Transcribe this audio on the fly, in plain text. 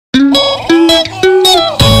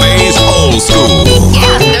old school.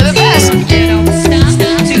 Yeah, they're the best.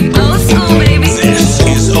 Old school, baby. This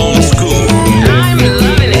is old school. I'm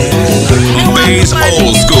loving it. Mumbai's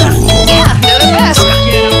old school. Yeah, they're the best.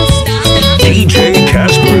 DJ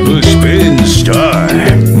Casper the Spin Star.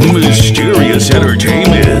 Mysterious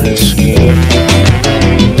Entertainments.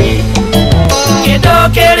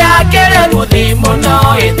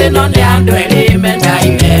 TIMONA ethe no ne andu eri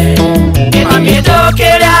mendaine.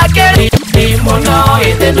 TIMONA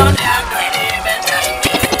ethe no ne andu eri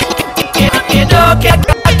mendaine.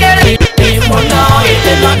 TIMONA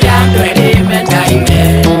ethe no ne andu eri mendaine.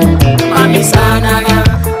 Mami sana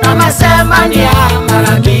na masemania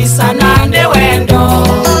maragisa na nde wendo.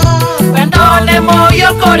 Wendo ne moyo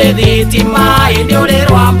kore thitima indi uri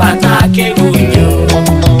rwambata kigunyo.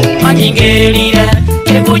 Manyingerire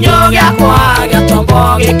kigunyo gyakwa gyatombo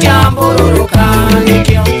gikyambururuka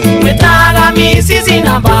nikyo mwetaga misisi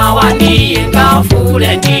namba wani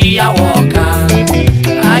ngafure ndiyawoka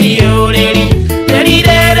ayo reri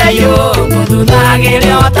yo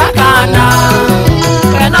nguthagire otakana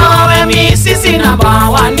kanowe misisi namba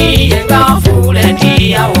wani ngafure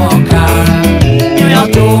ndiyawoka nyoyo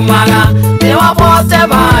tumaga niwabote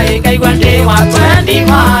bae ngaigwa ndiwatwendi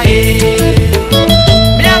bae.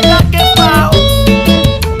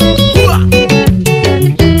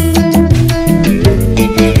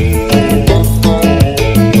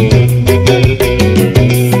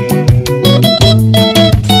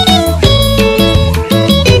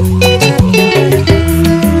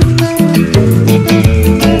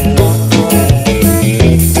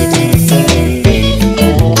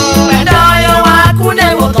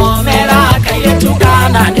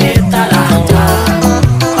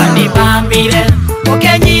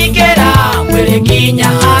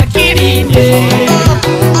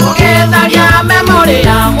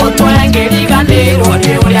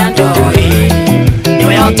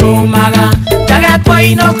 Tumaga jaga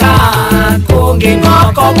koinoka kungi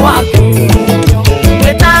ngoko bwaku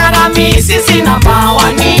wetaga misisi na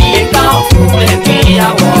mawani ngafure pia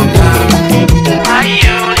woka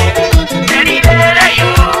ayo reri yo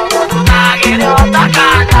nagere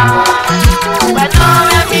otakana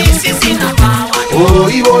wetaga misisi na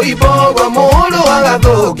mawani ibo gwa mulu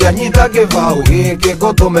agathukia nyita kibau giki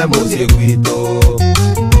gutume mucii gwitu.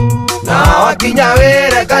 Na wakinya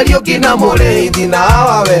wire Kariuki na Mureithi na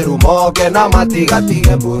waweru moke na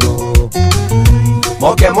matigatige mburu.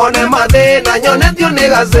 Moke mone mathina nyonetio ni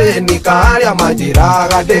gaceni karia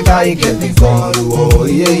manjiraga ndikaige thikoru.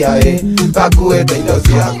 Oiye gakuite indo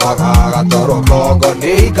ciakwa gagatoro kongo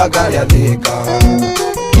ni ikagaria thika.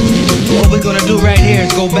 What we're gonna do right here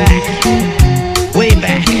is go back, way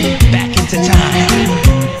back into time.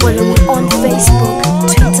 Follow me on Facebook,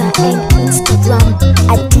 Twitter and Instagram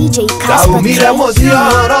at DJ CASPAR. Kaumire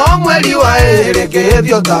mucioro mweri wa eri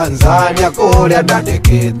ngithio Tanzania kuria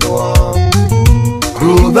ndandikitwo.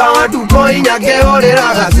 Rutha wa nduko inya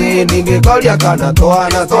ngiurira gacini ngikoria kana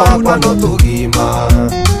twana twakwa no tugima.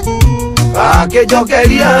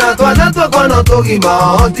 Akinjokeria twana twakwa no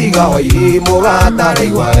tugima otiga Wairimu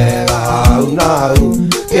gataraigua wega hau na hau.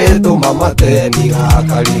 Gituma mateni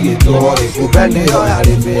gakarigitwo gĩkumbe nĩyo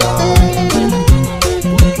yarĩmĩa.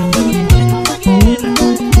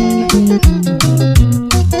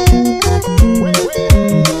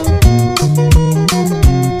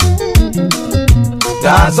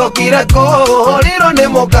 Ndacokire kũhũrĩrwo nĩ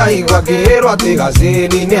mũkaigua ngĩrwo atĩ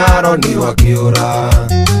gacini nĩaronirwo akĩũra.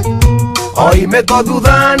 Oimĩtwo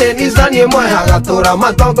thutha nĩ nicani ĩmwe ya gatũra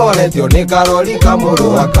matongoretio nĩ Karori Kamũrũ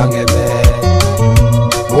wa Kang'ethe.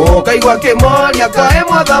 Mũkaigua akĩmoria kaĩ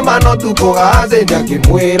mwathama no tukũ gacini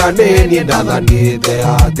akĩmwĩra nĩ niĩ ndathanĩte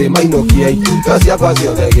atĩ mainũkie indo ciakwa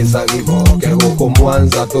ciothe gĩcagi moke gũkũ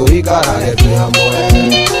Mwanza tũikarage twĩ hamwe.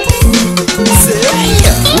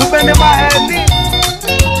 Kumbe nĩ maheni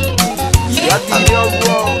yatirĩ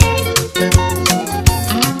ũguo.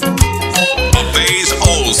 Mumbai's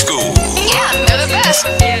old school. Yeah, they're the best.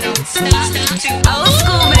 Old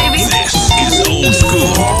school, baby. This is old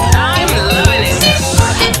school. I'm loving it.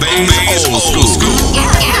 Mumbai's old school.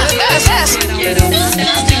 Yeah, they're the best.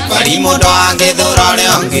 Bari mundu angithura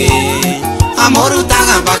uria ungi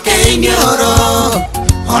amurutaga mbake-ini uru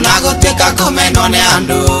ona gutuika kumenwo ni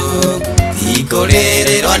andu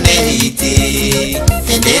ikurirwo ni hiti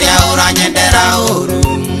hindi iria uranyendera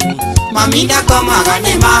uru mami ndakomaga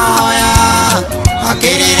ni mahoya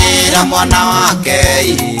akiririra mwana wake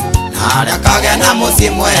na aria kagĩa na mucii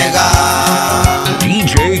mwega.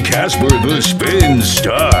 DJ Casper the Spin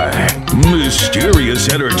Star. Mysterious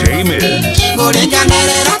Entertainments.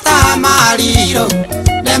 Kuringanirira ta mariro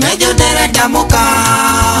Medio derenda muka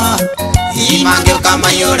Imangyo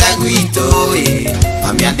kama yore guito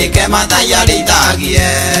Amiandike mataya litagie.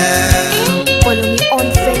 Follow me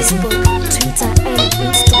on Facebook, Twitter and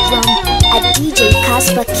Instagram at DJ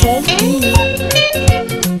CASPAR KE.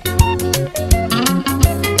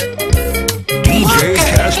 DJ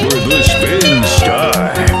Caspar the Spin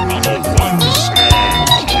Star.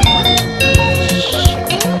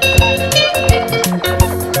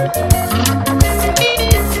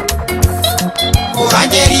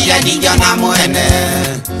 Uranjeria ninja na mwene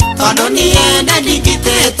Tondo nienda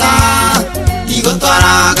nikiteta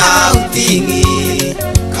Igotwaraga utingi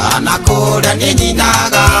Kana kura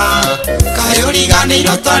ninyinaga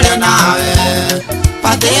Kayuriganiro tole nawe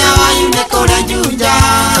Patea wayune kura junja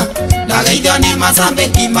Nagaithio ni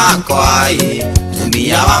masambeki makwai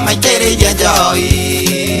Tumia wa maitereria joy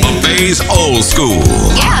Bay's old school.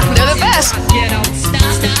 Yeah, they're the best. You don't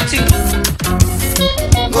stop to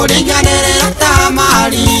Goringanere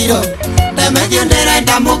tamariro Demedio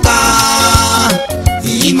derenda muka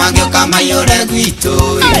Imangyo kama yore guito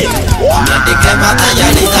Amiandike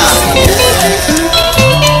mataya litagie.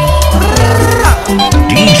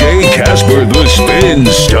 DJ Caspar the Spin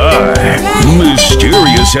Star.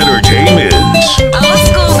 Mysterious Entertainments. old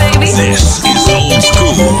school, baby. This is old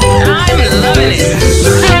school. I'm loving it.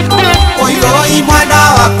 Oigoi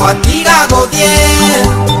mwana wakwa tiga guthie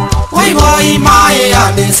Oigoi mae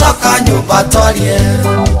ande soka nyumba twarie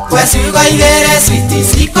Kweciuga igere switi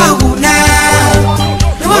cikogune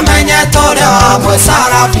Niwamenye tore hamwe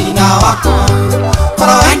Sarafina wakwa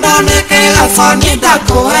Koro wenda nikĩgaco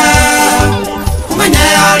nĩndakũhe Umenye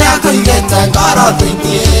arĩa ngũigĩte ngoro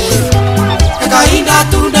thĩinĩ Kahinda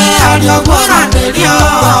tu nĩario guoranĩrio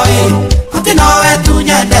Atĩ nowe tu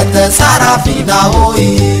nyendete Sarafina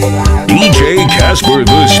oi DJ Caspar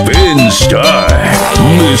the Spin Star.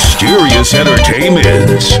 Mysterious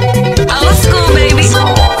Entertainments. Old school, baby.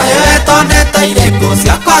 Toneta ireko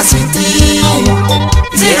ciakwa switi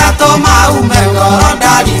Ciratũma ume ngoro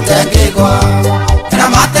ndarĩtegĩgwa Na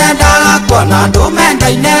matendaga kuona andũ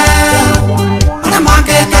mendaine Arĩa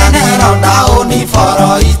mangĩkenera ndaũni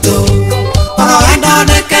boro itũ Oro wenda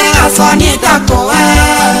nĩkĩgaco nĩndakũhe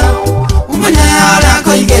Umenye arĩa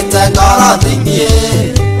ngũigĩte ngoro thĩinĩ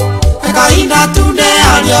Kahinda tu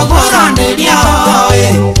nĩario guoranĩrio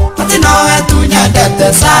Atĩ nowe tu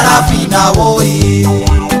nyendete Sarafina woi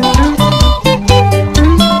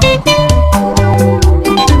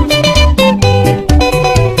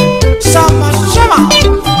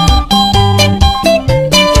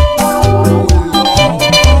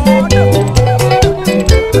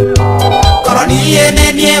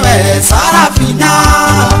Sarafina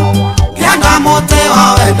Gianga mote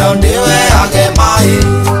wa wendo ndiwe agemai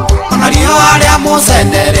Onario aria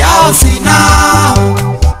musenere ausina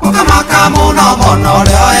Mukamaka muno mono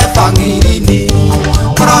leo epangirini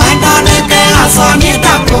Koro wenda nĩkĩgaco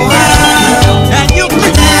nĩndakũhe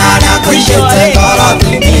Umenye aria ngũigĩte ngoro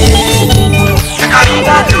thĩinĩ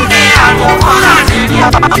Kahinda tu nĩario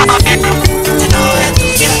guoranĩrio Nowe tu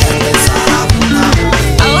nyendete Sarafina.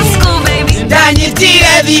 Old school, baby.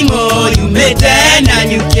 Ndanyitire thimo yumĩte na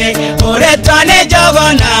nyuke Ũretwo nĩ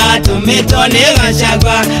njogona tũmĩtwo nĩ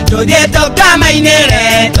gacagwa Tũthiĩ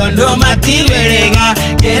tũkamainĩre tondũ matirwĩrĩga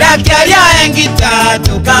Kĩra kĩaria engita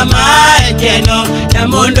tũkamae keno Na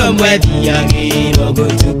mũndũ mwethiagĩrwo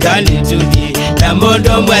gũtuka nĩ tũthiĩ Na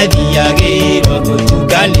mũndũ mwethiagĩrwo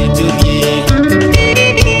gũtuka nĩ tũthiĩ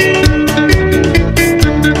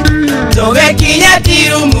Tũgĩkinya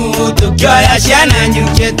tirumu tũkĩoya ciana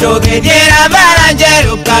nyuke Tũgĩthiĩra bara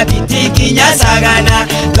njerũ kabiti kinya sagana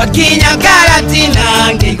Twakinya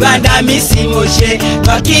Karatina ngĩigua ndamisi mũciĩ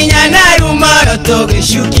Twakinya na rumoro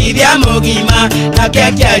tũgĩcukithia mũgima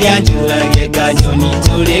Nakĩo kĩaria njũragie KAJOHNI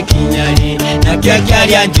tũrĩ kinya rĩ Nakĩo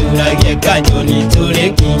kĩaria njũragie KAJOHNI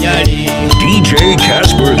tũrĩ kinya rĩ DJ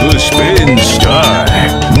Caspar the Spin Star.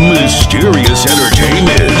 Mysterious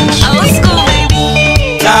Entertainments. Old school,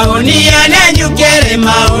 baby. Taonia na nyukere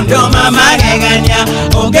maũndũ mamagegania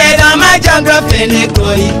Ũngĩthoma geography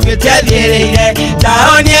nĩkũiguĩte thiĩrĩire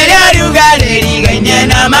Taonia rĩa rugarĩ rigaine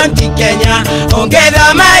na Mount Kenya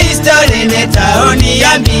Ũngĩthoma history nĩ taoni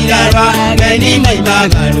ya mbirarwa Geni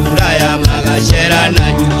maimaga Rũraya magacera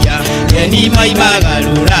na nyukia Geni maimaga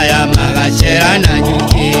Rũraya magacera na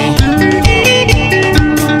nyuki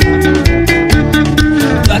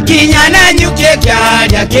Twakinya na nyuki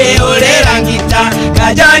kĩaria kĩũrĩra ngita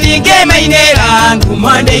KAJOHNI ngĩmainĩra ngumo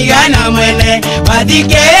ndĩigana mwene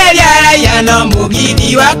Wathikĩrĩria raia no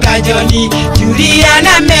mũgithi wa KAJOHNI Julia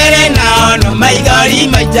na Mere nao mono maigari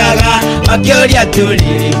maitaga makioria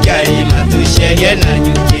turiri kyari matusherie na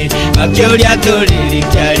nyuki makioria turiri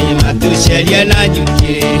kyari matusherie na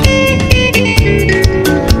nyuki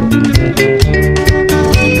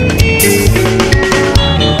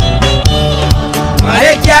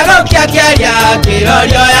Marekiago kiakiaria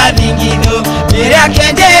kirorio ya thingitho Miria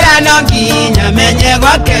kenjera no nginya menye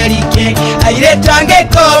gwa kerike Aire twange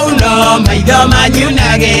kouno maitho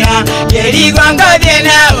manyunagira Yerigwa ngothie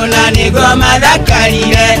na ona nigo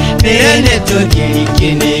mathakarire Mbere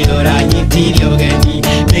nĩtũthiĩ nĩwe ũranyitire ũgeni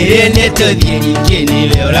Mbere nĩtũthiĩ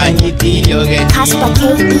nĩwe ũranyitire ũgeni CASPAR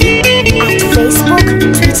KE at Facebook,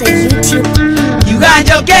 Twitter, YouTube.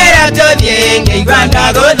 Njokera tũthiĩ ngĩigua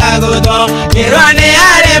ndagũthagũthwo Kĩrwa nĩ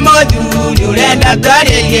harĩ mũthuri ũrenda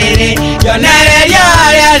twarĩ igĩrĩ Kĩonererio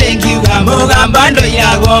harĩa rĩngiuga mũgambo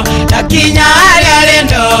ndũiragwo Ndakinya harĩa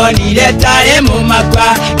rĩndonire tarĩ mũmakwa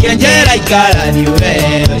Kĩnjĩra ikarathi we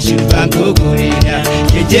ũcuba ngũgũrĩre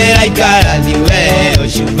Kĩnjĩra ikarathi we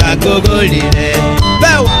ũcuba ngũgũrĩre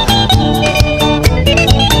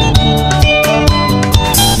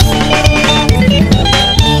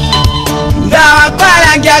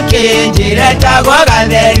Kwarangia kinjire tagwo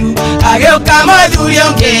gatheru Agĩũka mũthuri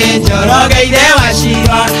ũngĩ njorogeire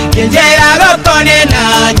wacirwa Kĩnjĩra gũkũ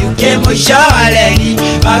na nyuki mũico wa reri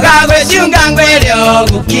Magagwĩciunga ngwĩrĩo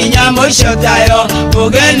gũkinya mũico tayo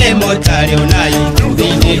Mũgeni mũtarĩ ona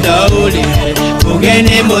ikumbĩ-inĩ no ũrĩre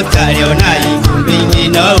Mũgeni mũtarĩ ona ikumbĩ-inĩ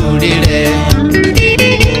no ũrĩre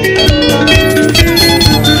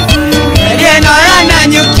Eri ĩno yana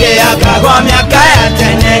nyuki yakagwo mĩaka ya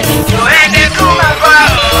tene Tuende kuma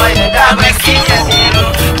kwao ndagwĩkinya thĩrũ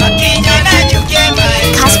Makinya na nyuki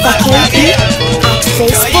CASPAR KE at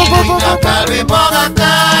Facebook. Karwimbo gaka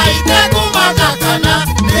itekuma gakana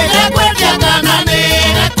Nĩgekwendia kana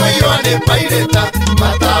nĩgekũiywo nĩ pairĩta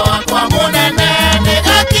Bata wakwa mũnene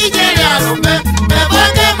nĩgakinyĩre arũme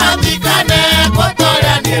Mebange mathikane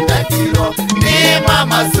kũtorĩa nĩendekirwo nĩ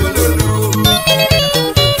mama Sululu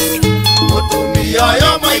Mũtumia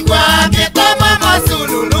ũyũ mũigua agĩtwo mama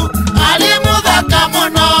Sululu Arĩ mũthaka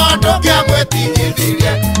mũno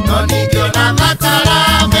ndũngĩamwĩtigithirie No ningĩ ona thakara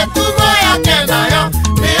mĩtugo yake nayo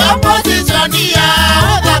Nĩ opposition ya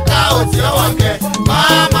ũthaka ũcio wake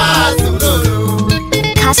mama Sululu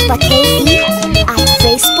CASPAR KE at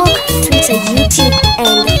Facebook, Twitter, YouTube,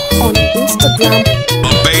 and on Instagram.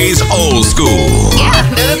 Bombay's old school. Yeah,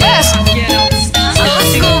 they're the best. Old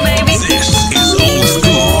school, baby. This is old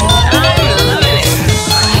school. I'm loving it.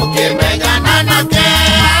 Ũkĩmenyana nake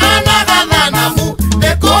anagathanamũ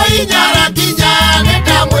Nĩkũinyara nginya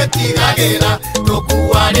nĩndamwĩtigagĩra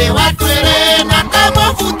Tũkuarĩ wa twĩrĩ na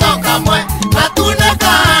kamũbuto kamwe Gatune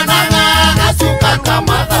kahanaga gacuka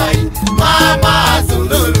kamathai mama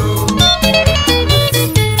Sululu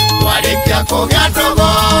Twarĩkia kũgĩa ndũgũ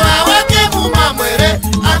we kĩmuma mwĩrĩ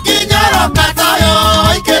Akinyoroka tayo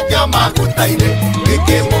aikĩtio maguta-inĩ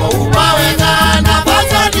Gĩkĩmũhumba wega na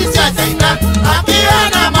baconi cia China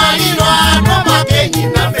Akĩhana marirwa no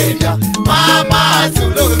makĩnyinamĩria mama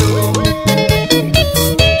Sululu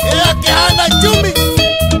Akĩhana chumi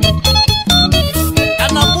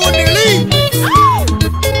kana munili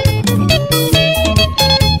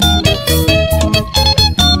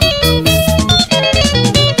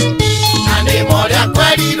Nĩ morĩa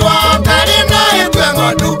kwerirwo karĩ na ĩkwe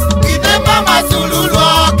ng'ondu Ithe mama Sululu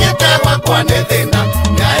okĩte gwakwa nĩ thĩna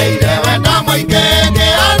Nyaĩire wendo mũingĩ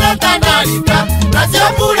ngĩona ta ndarika Nacio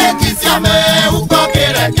burĩki cia mĩhuko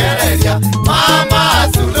ngĩrekereria mama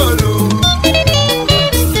Sululu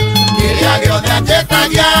Kĩrĩa gĩothe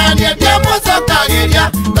anjĩtagia niĩ ndĩmũcokagĩria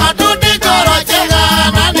Tondũ ndĩ ngoro njega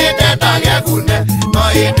na nĩ ndendagia gune No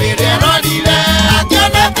hĩndĩ ĩrĩa erorire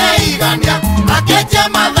akĩonete igania Akĩnjia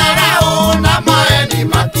matharaũ na maeni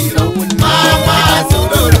matirũ mama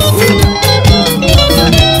Sululu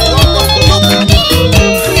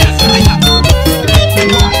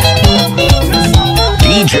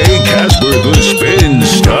DJ Casper the Spin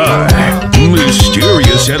Star.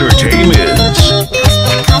 Mysterious Entertainments.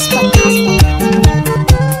 CASPAR.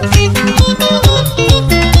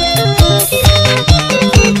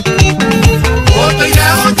 Ũtũire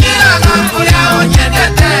ũnjĩraga ũrĩa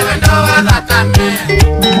ũnyendete wendo wa thakame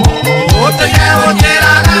Ũtũire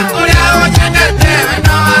ũnjĩraga ũrĩa ũnyendete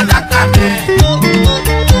wendo wa thakame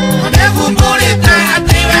Nĩvumbũrĩte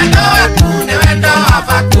atĩ wendo waku nĩ wendo wa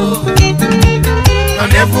batu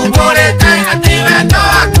Nĩvumbũrĩte atĩ wendo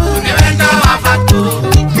waku nĩ wendo wa batu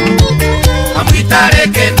Amu itarĩ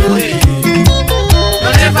kĩndũ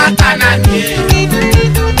Nĩ bata na niĩ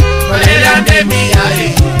Rĩrĩa ndĩmia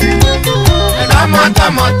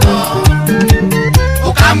Moto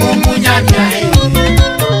ukamumunyania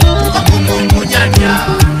ukamumunyania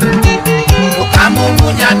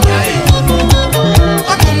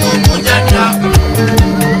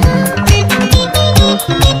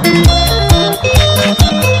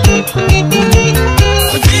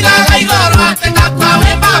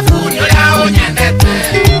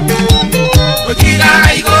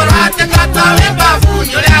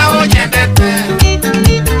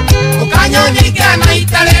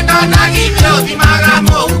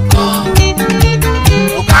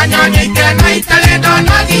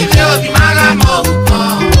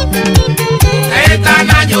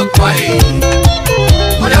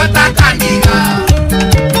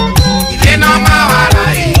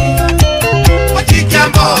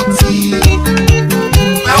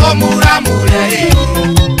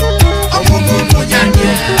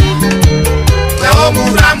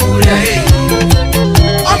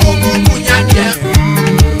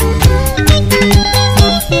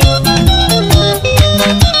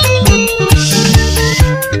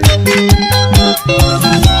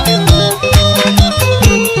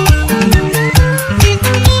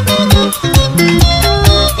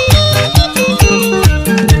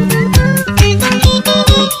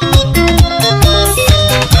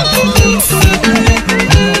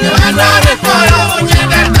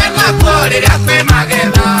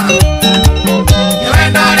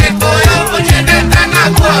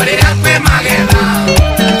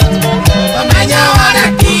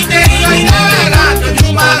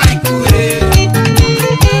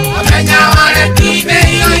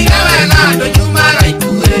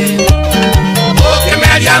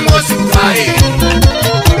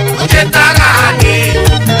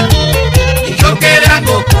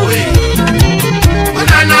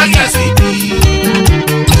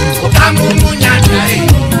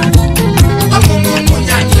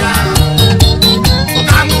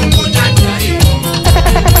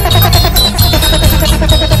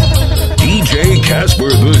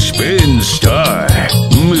Casper the Spin Star.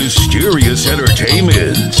 Mysterious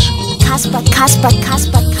Entertainments. Casper.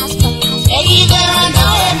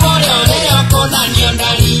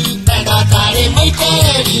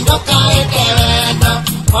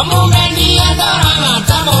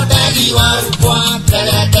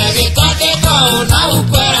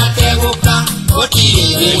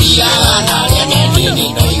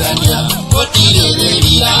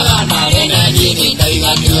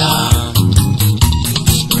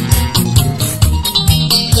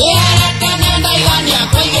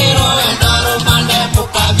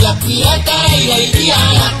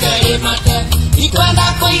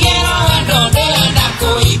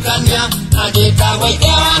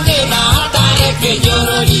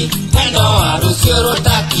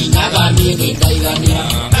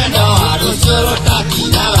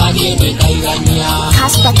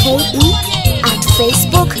 Casper KE at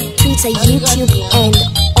Facebook, Twitter, YouTube, and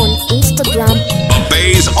on Instagram.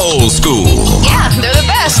 Bombay's Old School. Yeah, they're the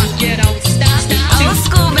best. Old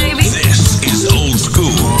school, baby. This is Old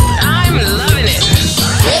School. I'm loving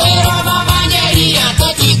it.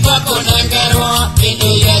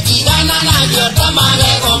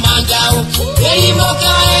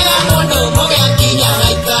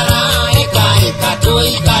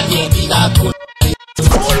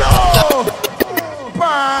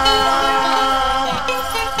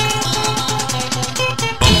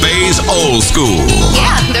 Bombay's Old School.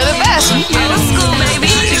 Yeah, they're the best. Old school, baby.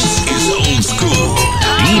 This is Old School.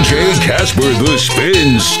 DJ Casper the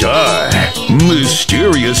Spin Star.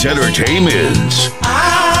 Mysterious Entertainments.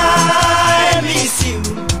 I miss you,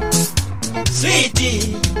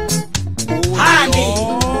 sweetie, honey,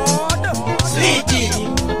 sweetie.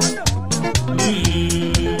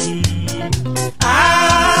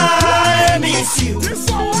 I miss you,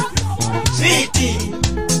 sweetie,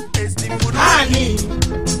 honey,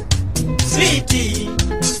 sweetie.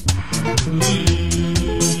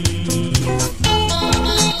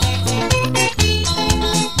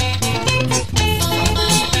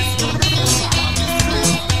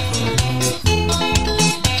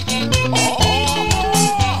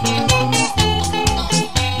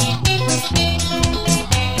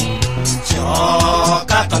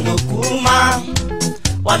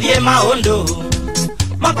 Wathie maundu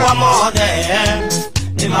makwa mothe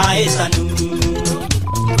ni maisanu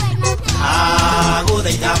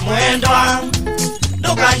aguthaitha mwendwa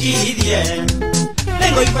ndukanjithie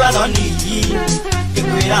ninguigua thoni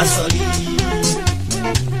ngikwira sori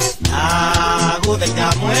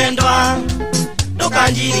aguthaitha mwendwa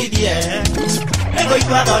ndukanjithie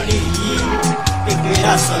ninguigua thoni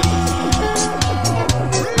ngikwira sori.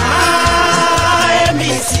 I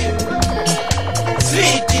miss you,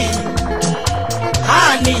 sweetie,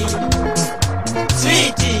 honey,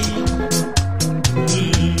 sweetie.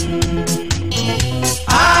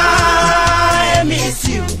 I miss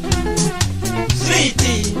you,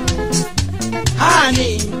 sweetie,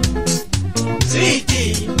 honey,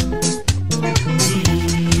 sweetie.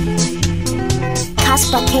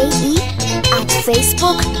 Casper KE at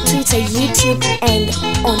Facebook, Twitter, YouTube, and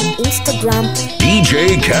on Instagram. DJ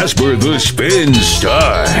Casper the Spin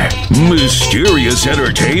Star. Mysterious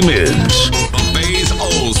Entertainments. Bombay's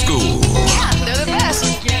Old School. Yeah, they're the best.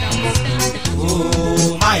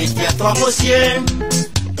 Oh, my dear, Tomosie,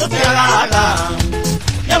 Totiaga,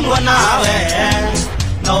 Yamuanawe,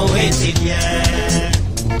 no waiting yet.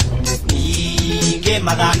 Game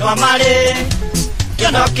Madano Amare,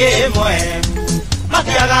 Yanoke Moe,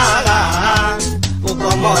 Matiaga,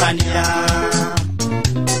 Ukomorania.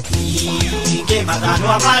 Game Madano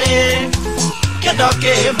Amare,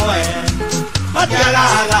 Yanoke Moe,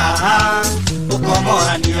 Matiaga,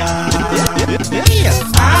 Ukomorania.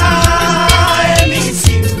 I miss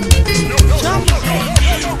you.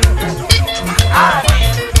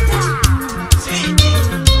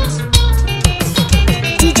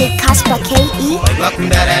 DJ Casper KE.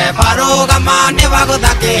 Wakundere baroga mane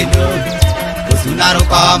waguthakindu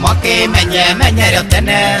usunaruka moke menye ryo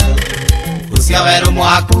tene ucio weru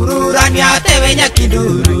mwakururania tewe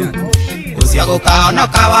nyakinduru ucio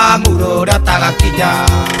gukahonoka wa muru ria tagakinya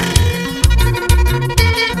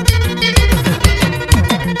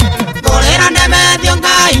korera nemethio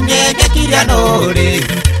ngai nyekiria nuri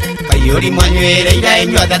kaiyuri mwanywireire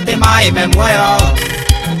inyuothe ti mai me muoyo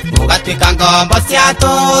mugatwika ngombo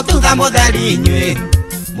ciatu thutha mutheri inyui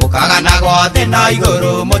mukaganago thi na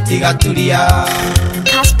iguru mutigaturia.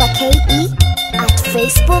 Casper KE at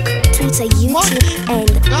Facebook, Twitter, YouTube,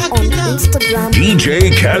 and on Instagram.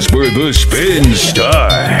 DJ Casper the Spin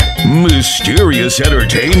Star. Mysterious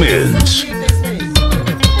Entertainments.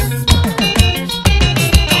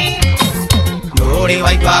 Muri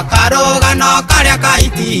waigua karugano karia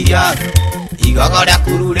kahitiria igogo ria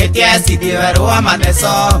kururetie cithi werũ wa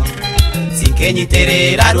matheco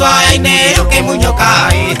cikinyitirira ruoya-inĩ rũkĩmunyũka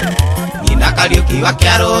nyina Kariuki wa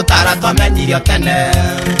Kĩarũtara twamenyirio tene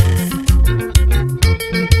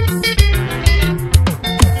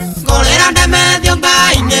ngũrĩra ndemethio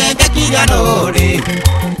Ngai-inĩ ngekiria nũrĩ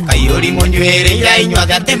kaiyũri mũnyuĩrĩire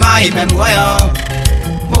inyuothe atĩ maĩ me muoyo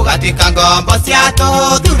mũgatuĩka ngombo cia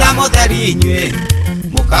tũthura mũtheri inyuĩ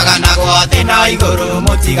mũkaganagwo thĩ na igũrũ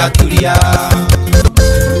mũtigaturia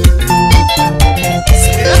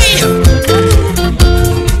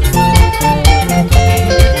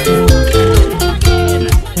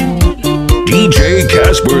DJ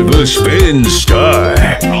Caspar the Spin Star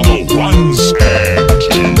on the ones and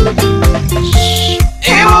twos.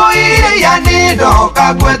 Imuire ya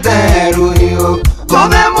nidoka kweteru hiyo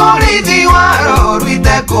Kome mũrĩithi wa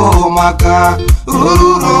rũruite kũmaka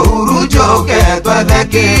Ruru njoke twethe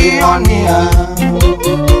kĩonia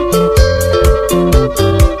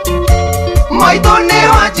Maitũ nĩ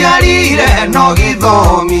wanjarire no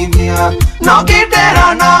gĩthomithia No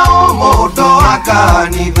kĩndera na mũndũ wa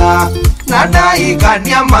kanitha Na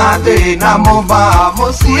ndaikania mathĩna mũmba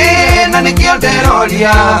mũciĩ Na nĩkĩo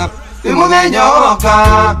nderoria wĩ mũthenya woka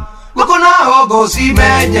Gũkũ naho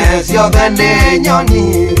ngũcimenye ciothe nĩ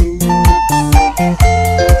nyoni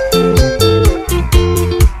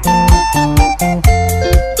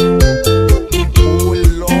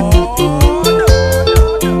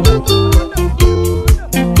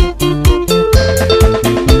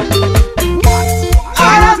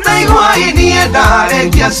Arastaigua inie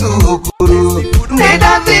ndarĩkia cukuru Nĩ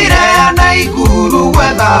ndathire na ikuru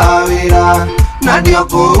gwetha wĩra Na ndio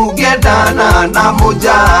kũu ngĩendana na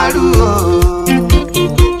mũnjaruo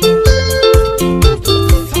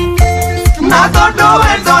Na tondũ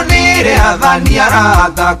wendo nĩ rĩathani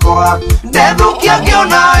arathakwa Ndethukia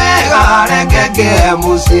ngĩona wega reke ngĩe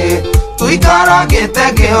mũciĩ Tũikaragĩte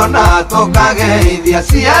ngĩona tũkageithia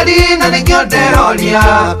ciari Na nĩkĩo nderoria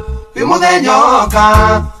wĩ mũthenya woka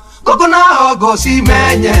Gũkũ naho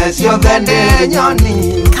ngũcimenye ciothe nĩ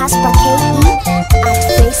nyoni Caspar KE at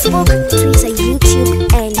Facebook, Twitter,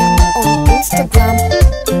 YouTube, and on Instagram.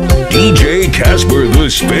 DJ Caspar the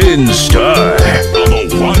Spin Star on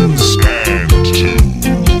the ones and twos.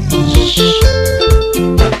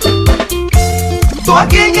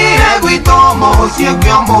 Twakinyire gwitũ mũciĩ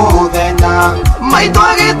kĩo mũthenya Maitũ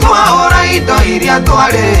agĩtwahũra indo iria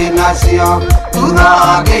twarĩ nacio Thutha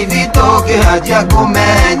wa ngeithi tũkĩanjia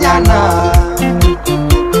kũmenyana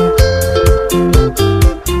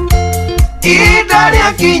Ihinda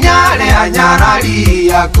rĩakinya rĩa nyarari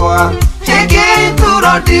yakwa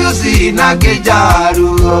Ngĩintroduce na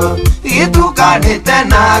Kĩnjaruo Gĩtukanĩte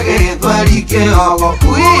na Gĩthweri kĩogo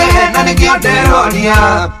Na nĩkĩo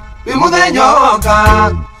nderoria wĩ mũthenya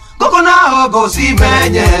woka Gũkũ naho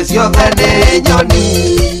ngũcimenye ciothe nĩ nyoni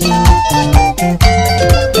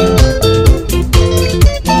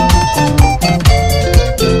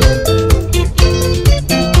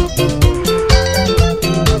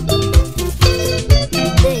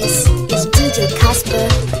This is DJ Caspar,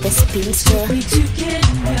 the Spinster. Take me to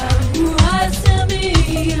Kenya, Sammy.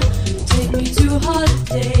 Take me to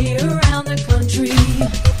holiday around the country.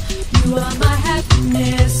 You are my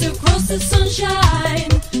happiness across the sunshine.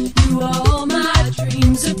 You are all my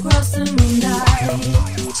dreams across the moonlight.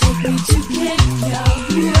 Take me to Kenya,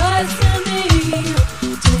 Sammy.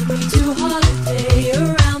 Take me to holiday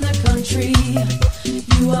around the country.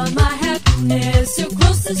 You are my happiness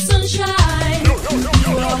across the sunshine.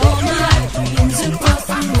 You are all my dreams across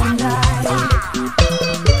the moonlight.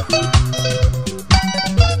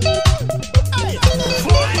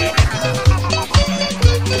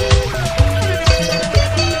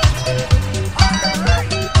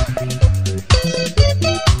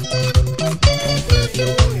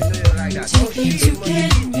 Take me to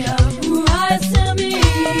Kenya, Sammy.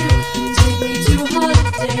 Take me to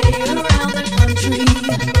holiday around the country.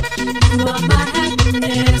 You are my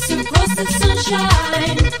happiness across the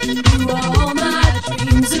sunshine. You are all my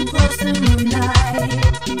dreams across the moonlight.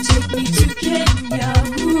 Take me to Kenya,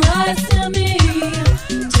 Sammy.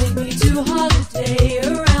 Take me to holiday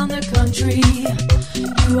around the country.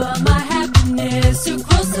 You are my happiness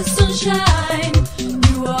across the sunshine.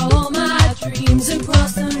 You are all my dreams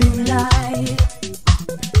across the moonlight.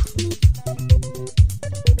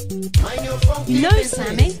 You know,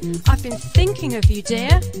 Sammy, I've been thinking of you,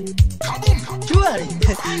 dear. Surely.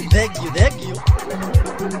 Thank you.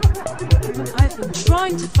 I've been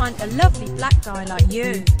trying to find a lovely black guy like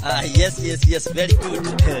you. Yes, very good.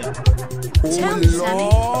 Tell me, Sammy,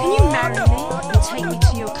 can you marry me and take me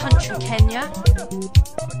to your country, Kenya?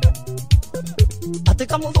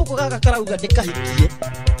 kamuthũkũ gaka karauga ndĩkahikie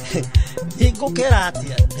ngũkĩra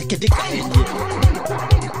atĩa reke ndĩkahikie.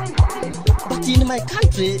 But in my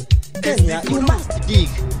country, Kenya, you must dig.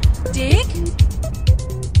 Dig?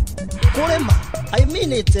 Kurema, I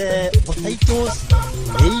mean it, potatoes,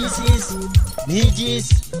 maize, midges,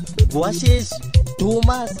 squashes,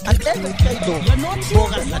 tomas, and every kind of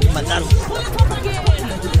bogas and mataro.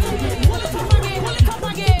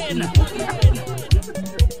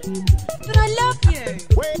 But I love you.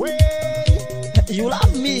 You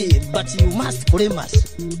love me, but you must kuremas.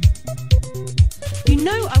 You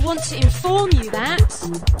know I want to inform you that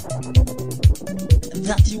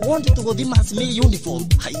you want to go dimas me uniform.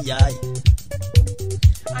 Ay.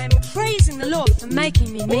 I am praising the Lord for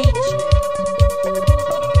making me meet you.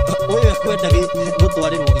 Oye kwenda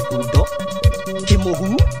gutwarirwo gikundo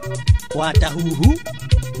kimuhu watahuhu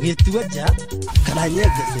gitueja kana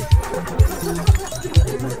nyegese.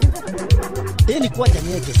 Ni kwaja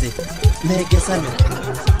nyegese negesanya.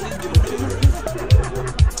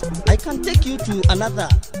 I can take you to another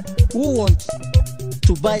who wants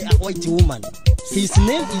to buy a white woman. His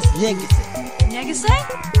name is Nyegese. Nyegese?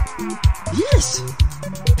 Yes.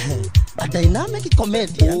 A dynamic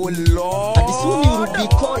comedian. Oh Lord. And soon you will be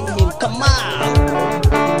calling him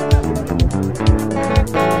Kamal.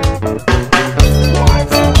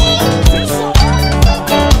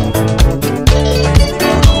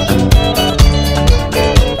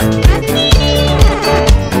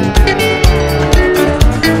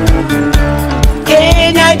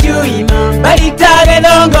 Baritare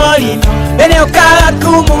dongorino, bene okala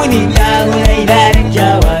kumunina, unaidare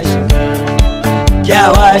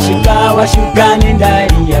kyawashuka, washuka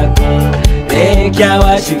nendari yako,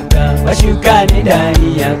 kyawashuka nendari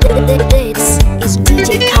yako. This is DJ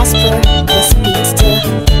CASPAR, the speedster.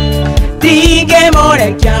 Dige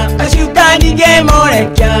morekya,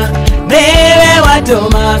 Newe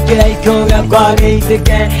watoma kila ikoga kwa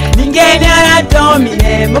geiteke, ningeni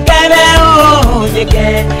anatomine, mukebe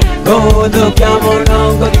ojeke. Godo kya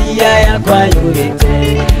monongo dia ya kwa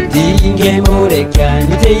yurete, Dige morekya,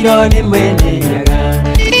 niteiro ni mwene yaga,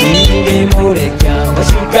 Dige morekya,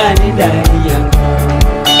 washuka ni dari yako.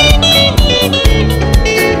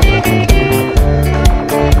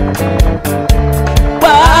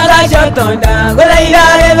 Shotonda, gola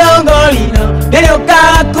idare dongolino, pero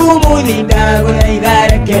kakumudinda, gola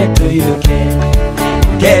idare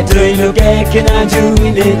ketoiluke,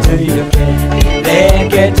 kenanjuine toiluke,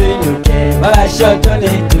 ketoiluke, baga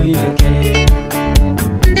shotone toiluke.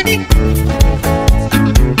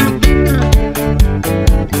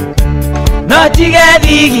 No tige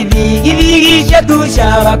digi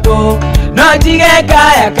shakushabako, no tige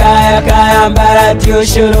kaya mbarati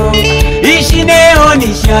oshoro. Ishine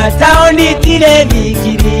onisha taoni tire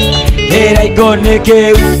bikiri, era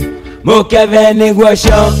ikonekeu mukevene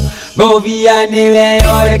gwasho, govia niwe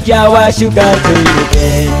ore kyawashuka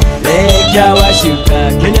toiluke,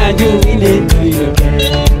 kyawashuka kenyanjuine toiluke.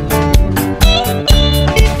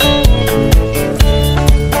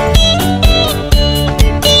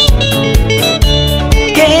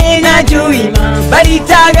 Juima,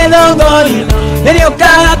 baritage dongolino, nerio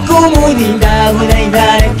kakumudinda,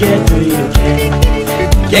 unaidare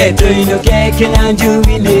ketoiluke,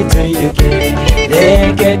 kenanjuine toiluke,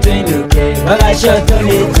 ketoiluke,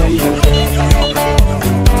 bagashotone toiluke.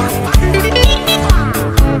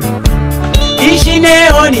 Ishine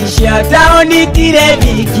onisha taoni tire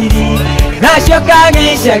bikiri, nashoka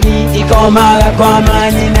geshagi ikomaga kwa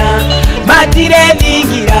manina. Matire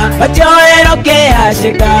dingira, batyoero ke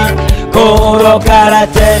asheka, koro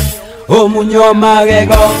karate, omunyo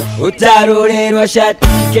magego, utarurero shati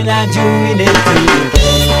kenanjuine toiluke,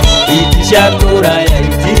 itishakura ya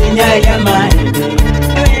itinya ya maine.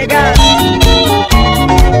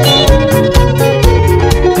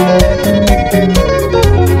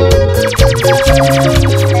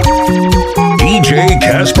 DJ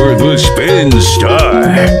CASPAR the Spin Star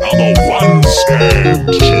on the ones and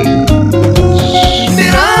twos.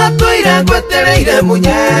 Ndiratoire ngwetereire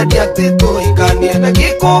munyeni ati tuikanie na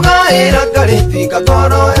gikugaira karithika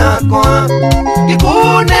ngoro yakwa,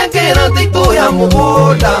 gikunengera titu ya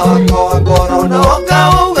mugunda wakwa ngoro na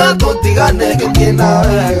ukauga tutigane gĩkĩna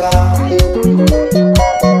wega.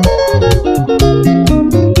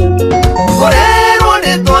 Korerwo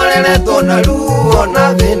nĩtwareretwo na ruo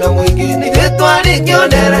na thĩna mũingĩ, nithuĩ twarĩ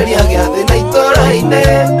kĩonereria gĩa thĩna itũũra-inĩ,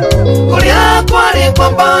 kũrĩa kwarĩ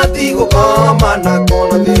kwa mbati gũkoma na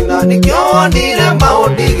kũna thĩna, nĩkĩo wonire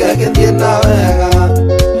maũndũ igagĩthiĩ na wega,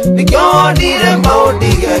 nĩkĩo wonire maũndũ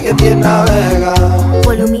igagĩthiĩ na wega.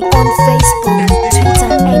 Follow me on Facebook,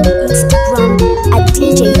 Twitter and Instagram at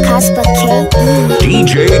DJ CASPAR KE.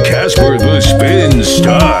 DJ Caspar the Spin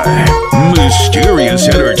Star. Mysterious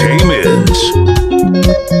Entertainments.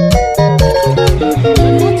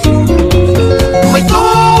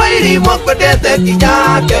 Mwakadete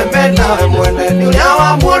kijake mena mwene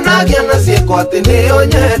Niuliawa mwona giana sieko atini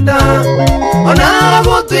onyeta Ona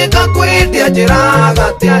gutwika kwendia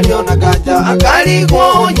jiraga tiario na gaja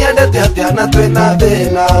Akarigwo nyendete atiana twena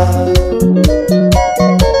thina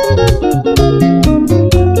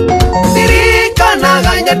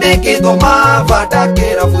Ndirikanaga nyandikitwo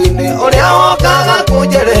mavandakira bwine Uria wokaga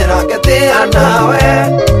kunjerera ngetia nawe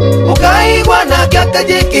Ukaigwa nake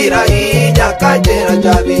akajikira hinya kanjera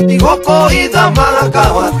njathi Ndigukuhitha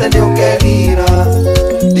makawa tene ukerira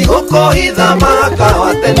Ndigukuhitha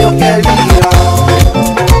makawa tene ukerira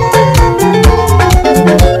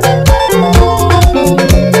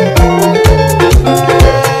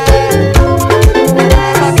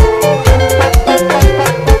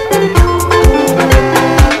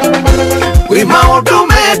Kwi maundu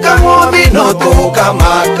mekagwo thino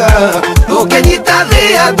tukamaka Tukenyita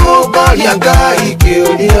thia tukoria Ngai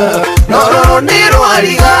kiuria Nororo ni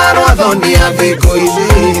rwariga rwathonia thiku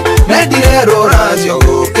ici Mendire ruracio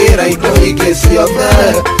gukira indo ingĩ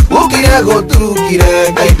ciothe Gukire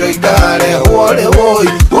guturukire Ngai ndoikare wore woi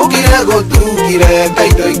Gukire guturukire Ngai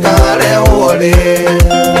ndoikare wore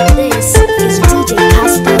This is DJ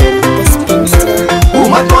CASPAR the Spin Star.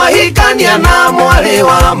 Umatwahikania na mwari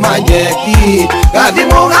wa Manyeki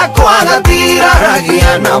Gathimu gakwa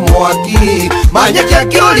gatiraragia na mwaki Manyeki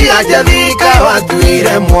akiuria njathika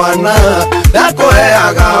watuire mwana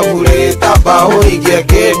Ndakuheaga bure tamba uigie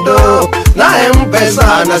kindu Na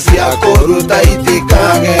mpesa na cia kuruta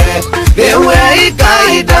itikage Riu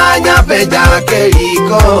ikahinda nyambe njake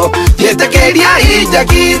riko Njĩtĩkĩria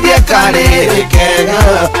injakithie karĩrĩ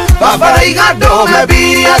kega Baba igandume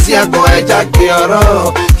mbia cia kwenja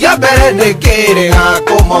kĩoro Gĩa mbere nĩ kĩrĩga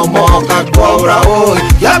kũmomoka kwaura oi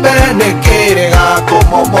Gĩa mbere nĩ kĩrĩga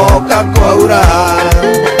kũmomoka kwaura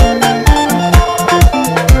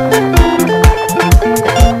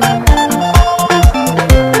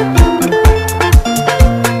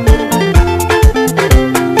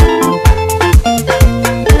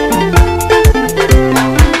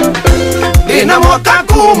Ndina mwaka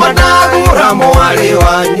kuma ndagura mwari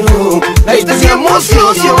wanyu Na ite cia muci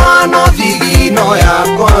ucio wano thigino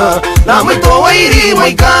yakwa Na maitũ wa irima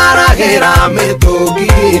ikaragira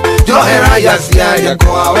mĩtũngi Njohera ya ciaria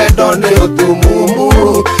kwa wendo nĩ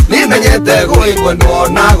ũtumumu Nimenyete gwĩkwendwo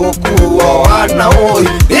na gũkuo wana oi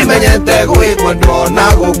Nimenyete gwĩkwendwo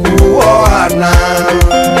na gũkuo wana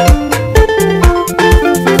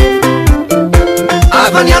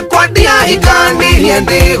Athani akwa ndiahikanirie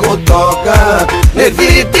ndigutoka Nĩ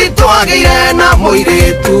thiriti twagĩire na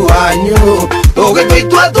mũirĩtu wanyu Tũgĩtua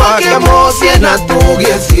itua twake mũciĩ na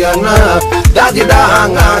tũgĩe ciana Ndathiĩ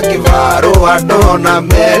ndahang'a kĩbaro andũ na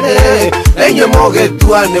merĩ Inyuĩ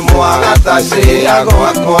mũgĩtua nĩ mwagatacia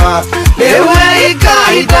gwakwa Rĩu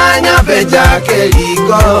ikahinda nyambe njake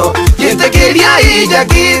riko Njĩtĩkĩria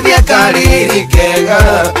injakithie karĩrĩ kega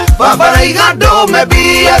Baba na igandume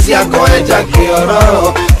mbia cia kwenja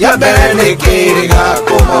kĩoro Gĩa mbere nĩ kĩrĩga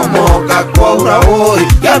kũmomoka kwaura oi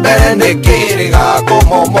Gĩa mbere nĩ kĩrĩga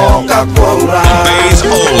kũmomoka kwaura Bass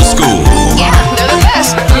old school. Yeah, they're the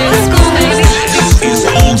best. Old school, baby. This is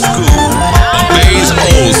old school. Bass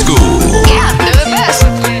old school. Yeah, they're the best.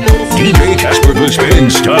 DJ Caspar the Spin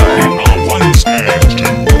Star. On ones and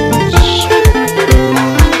twos.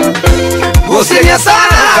 Guciria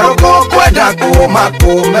sana rũkũ kwenda kuma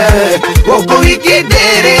kume Gũkũ wiki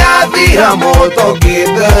ndĩrĩ yathira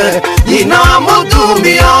mũtũkĩte Nyina wa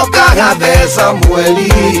mũtumia okaga theca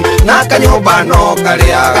mweri Na kanyũmba no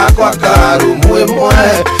karĩa gakwa ka rumu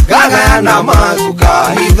ĩmwe Gagayana macuka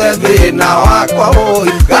hithe thĩna wakwa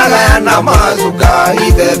oi Gagayana macuka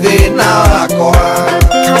hithe thĩna wakwa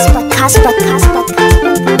CASPAR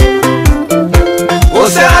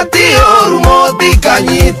Gũcera ti ũru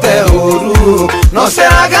mũtikanyite ũru No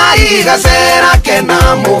ceraga igacera kena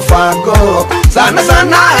mũbango Sana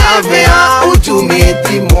sana havea uchumi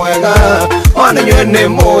ti mwega Ona inyuĩ nĩ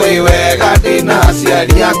mũĩ wega ndĩna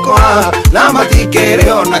aciari akwa Na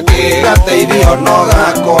matikĩrĩ ona kĩgateithio no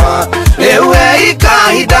gakwa Rĩu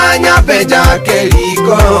ikahinda nyambe njake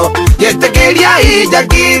riko Njĩtĩkĩria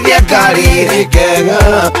injakithie karĩrĩ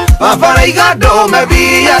kega Baba na igandume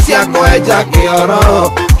mbia cia kwenja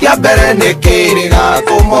kĩoro Gĩa mbere nĩ kĩrĩga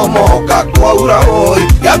kũmomoka kwaura oi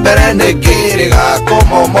Gĩa mbere nĩ kĩrĩga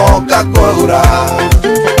kũmomoka kwaura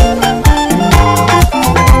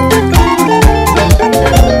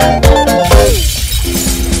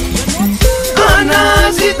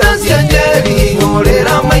Ana cita cia njeri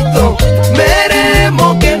hũrĩra maitũ Mere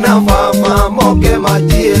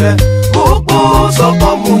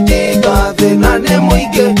nĩ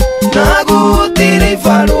mũingĩ na gũtirĩ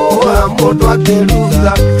barũa mũndũ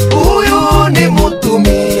akĩruga. Ũyũ nĩ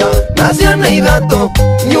mũtumia na ciana ithatũ,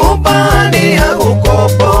 nyũmba nĩ ya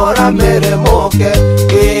gũkombora mere moke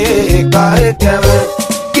gĩkaĩkewe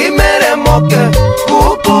kĩmere moke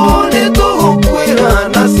gũkũ nĩ tũgũkwĩra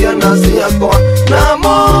na ciana ciakwa na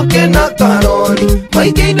moke na karori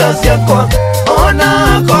maingĩ indo ciakwa ona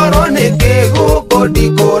korwo nĩ kĩgũkũ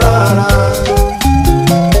ndikũrara.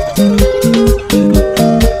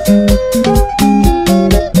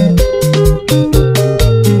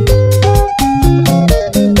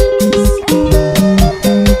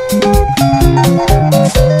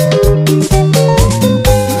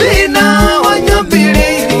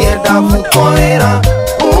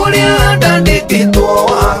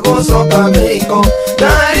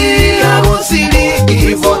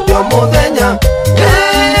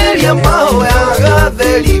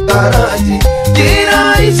 Jira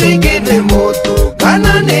icingi nĩ mũtu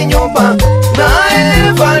kana nĩ nyũmba na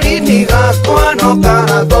evarini gakwa no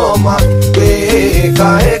karathoma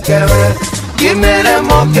gĩkaĩkewe kĩmere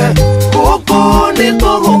moke gũkũ nĩ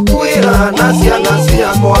tũgũkwĩra na ciana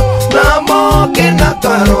ciakwa na moke na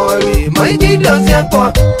karori maingĩ indo ciakwa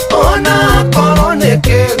ona korwo nĩ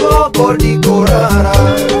kĩgũkũ ndikũrara.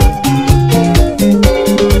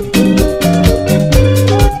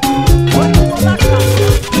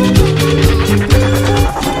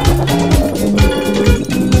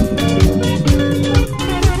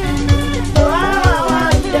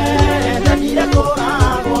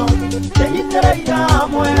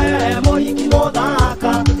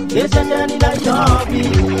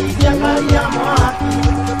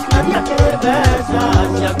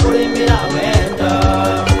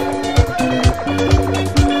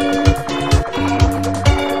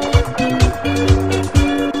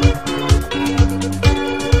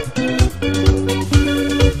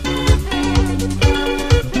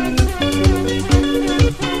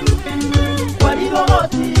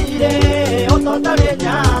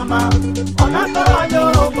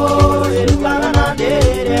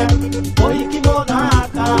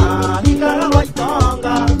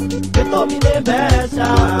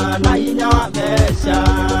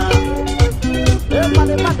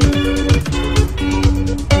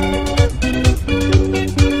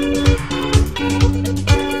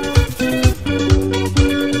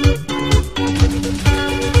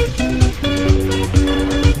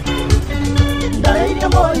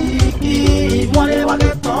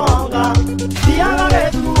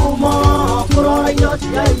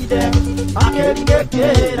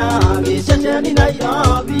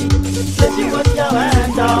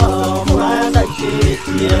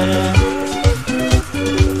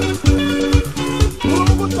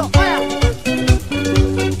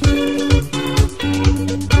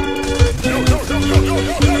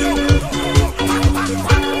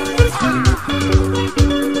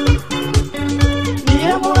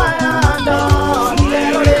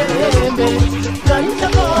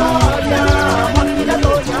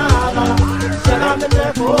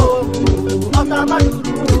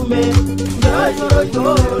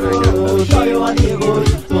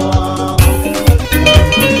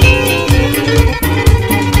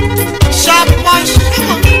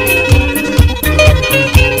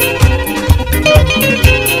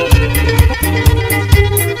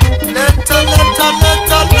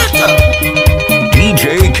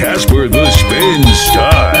 DJ Casper the Spin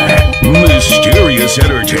Star, Mysterious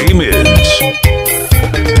Entertainment.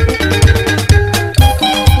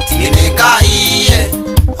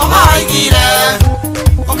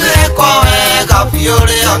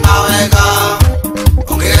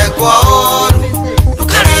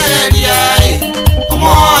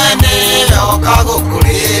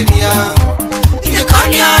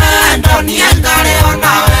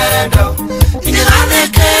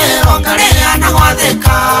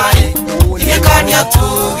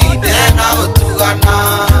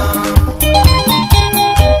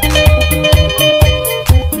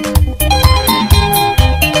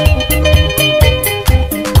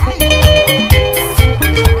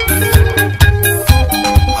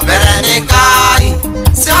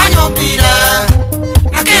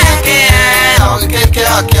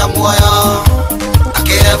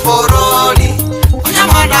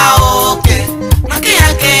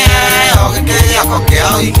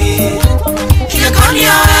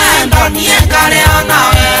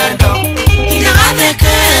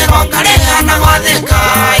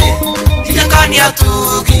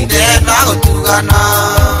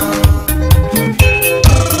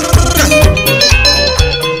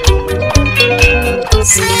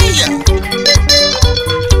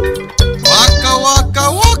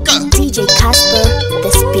 DJ Casper,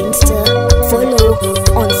 the spinster, follow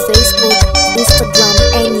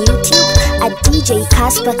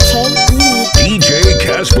Casper K.E. DJ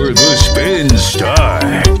Caspar the Spin Star.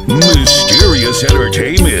 Mysterious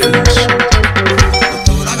Entertainment.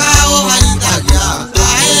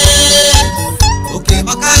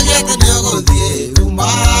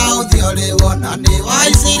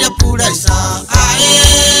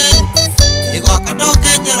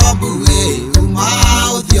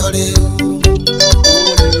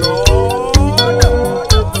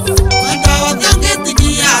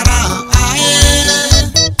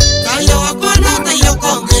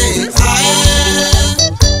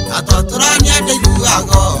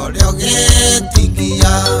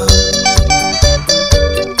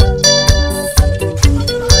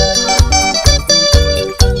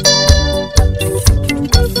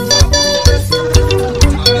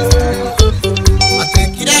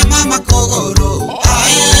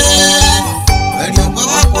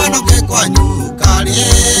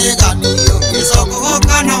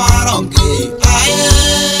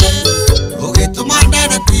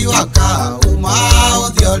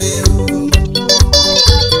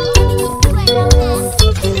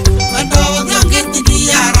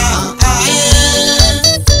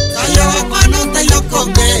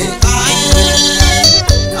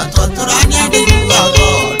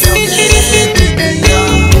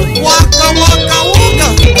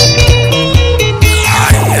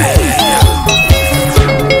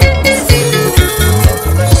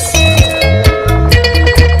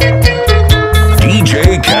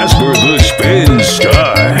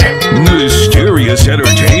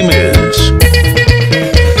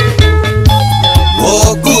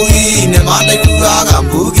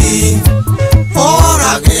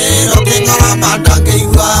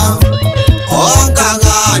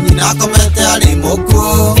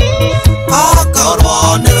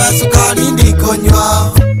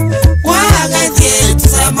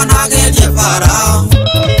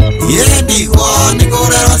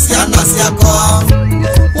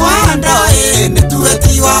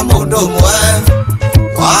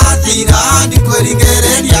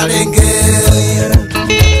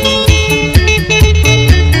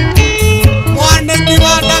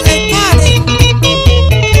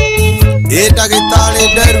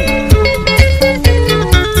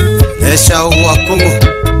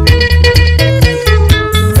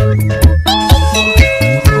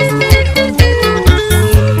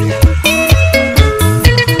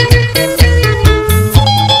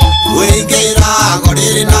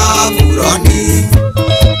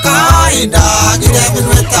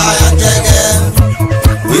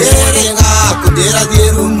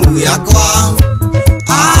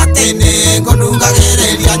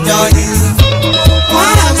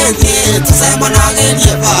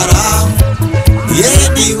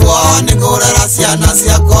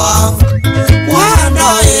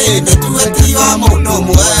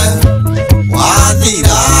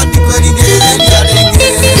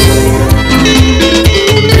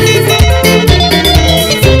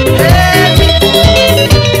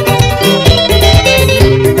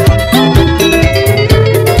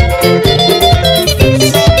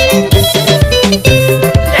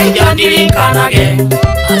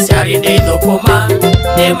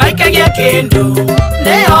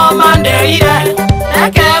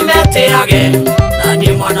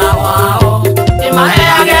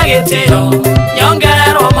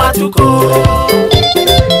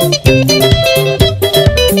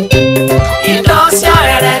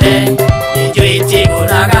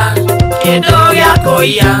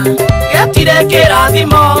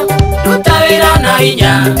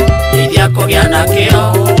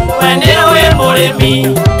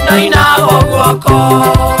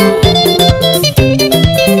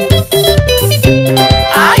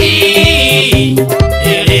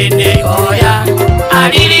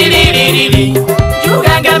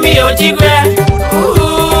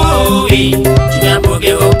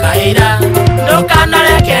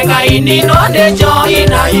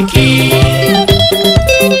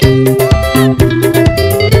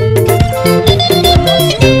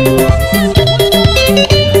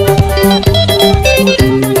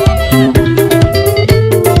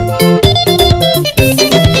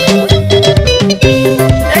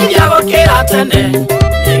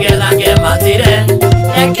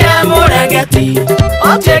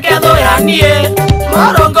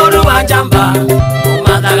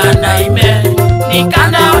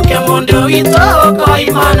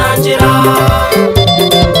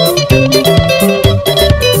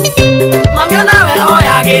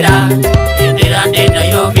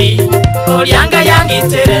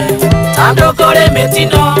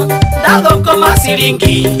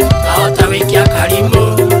 Siringi kaota wiki ya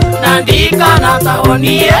karimu nandika na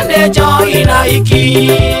taoni ende joina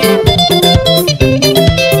iki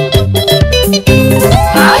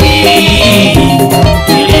Ai,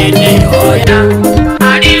 ilene oya.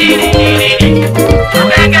 Alilililili,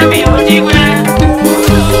 abenge miujiwe.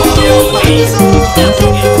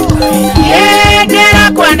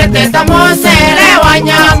 Yendera kwende teta mosere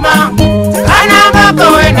wanyama.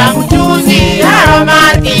 Anabako wena mchuzi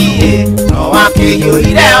aromati. No wakiyo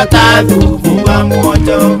ileo tadufu wa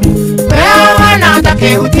moto. Wewe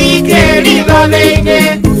natake utike ligo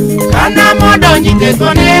leine. Kana modo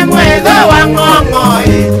njiteto ne mwezo wa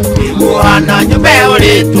ngongoe. Imuhana nyube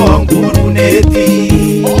uletuo nguruneti.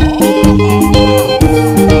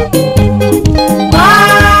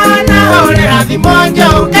 Wana ole razi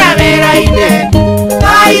monjo unevera ine.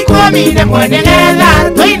 Mine mwene ngetha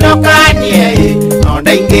tuinokanie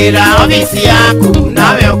Nonda ingera ofisi yaku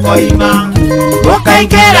nawe ukoima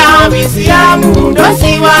Ukaingera ofisi ya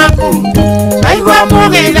mundosi waku Naigua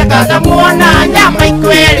mugithe kanga muona nyama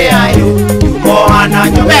ikwere ayo Yumohana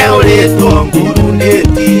nyome uletwo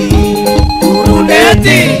nguruneti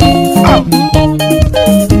Nguruneti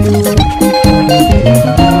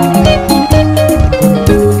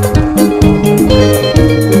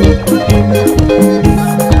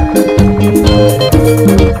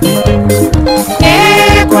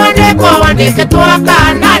Ndike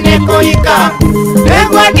twaka nane kuika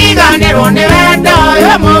Negwa ndiganirwo ni wendo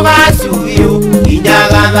yo mugacu yu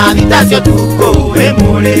Inyaga thitacio tuko we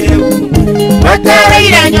muriu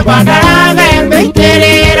Wetereire nyumba ndaragembe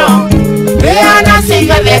itiriro Riana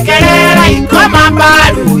ciga thekerera ikoma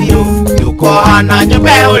mbaru yu Yukohana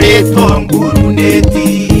nyumbe uritwo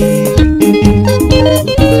nguruneti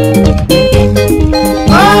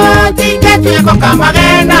Tingetueko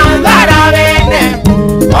kamagena tharavene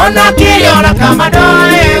Ona kiriona kama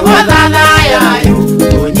doe guthadhayayo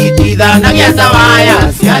Unyitithanagia zawaya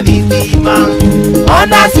cia thitima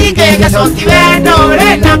Ona cingĩgĩcoki wendo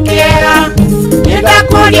ũrĩ na kĩera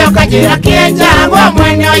Nĩndakũria ũkanjĩra kĩenjagwo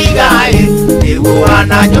mwene oigaĩ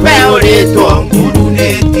Ĩguana nyũmbe ũrĩtwo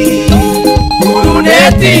nguruneti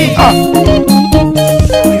Nguruneti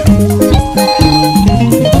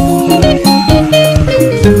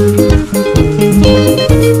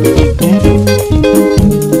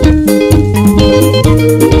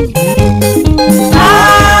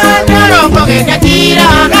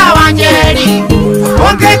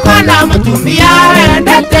Ungekona mutumia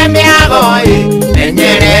wendete miagoi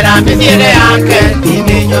Nenyerera mithiere yake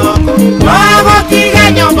timinyoko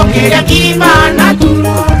Wagotige nyombo kiria kimana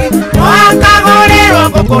tururi Wakagorerwo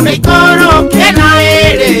ngũkũ ikoro kena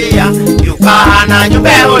ĩrĩa Yukahana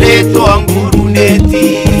nyũmbe ũrĩtwo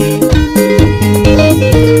nguruneti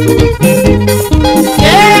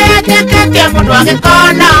Yetĩkĩtie mũndũ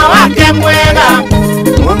agĩkona wake mwega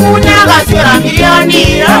Umunyaga ciũra milioni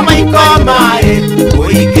roma ikomaĩ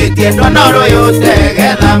Ũikĩtie ndonoro yũte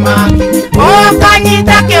getha maki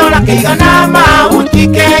Ũkanyita kĩũra kĩigana mahuti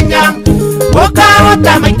Kenya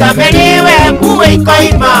Ũkahota maita merĩ we mbuĩ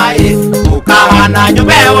ikoimaĩ Ũkahana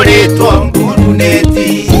nyũmbe ũrĩtwo nguruneti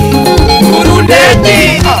Nguruneti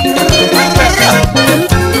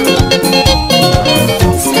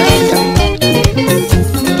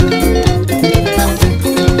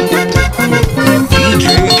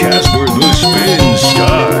CASPAR the Spin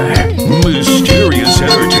Star, Mysterious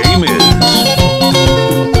Entertainments.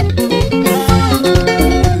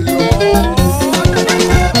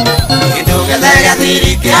 Gĩtũgethega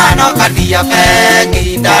thirikĩano katia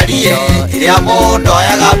bengi ndarie Iria mũndũ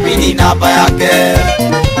oyaga pini namba yake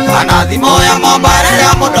Kana thimũ ya momba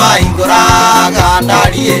rĩrĩa mũndũ ahingũraga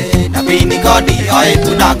ndarie Na pini kodi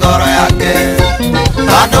oĩtu na ngoro yake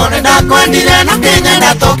Tondũ nĩndakwendire na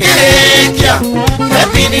kĩnyenda tũkĩrĩkia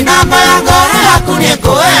Pini namba ya ngoro yaku nĩ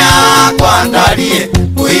ngũoya kwa ndarie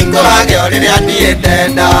Ũhingũrage o rĩrĩa niĩ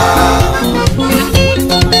ndenda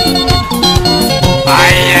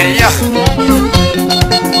Aiya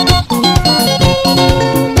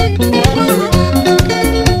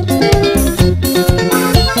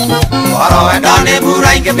Oro wenda nĩ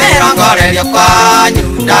mbura ingĩmĩrongorerio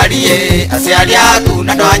kwanyu ndarie Aciari aku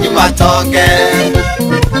na andũ anyu matonge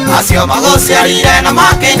Acio magũciarire na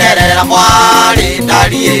makĩinerera mwarĩ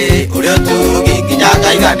ndarie Ũrĩa ũtugi nginya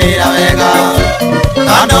ngaiganĩra wega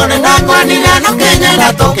Tondũ nĩndakwendire na kĩnyenda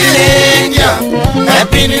tũkĩrĩkia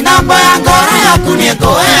Pini namba ya ngoro yaku nĩ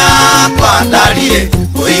ngũoya kwa ndarie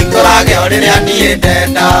Ũhingũrage o rĩrĩa niĩ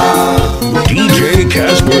ndenda DJ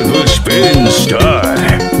CASPAR the Spin Star,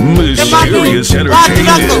 Mysterious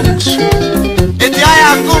Entertainments.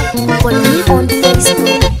 Follow me on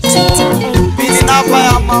Facebook, Twitter, and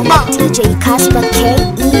Instagram DJ CASPAR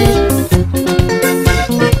KE.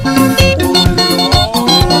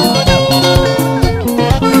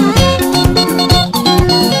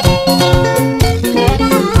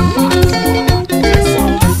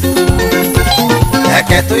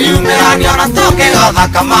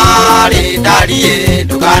 mathaka marĩ ndarie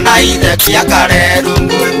ndũkanaithe kia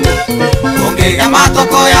karerungu ũngĩgĩa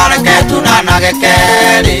matoko yareke tunanage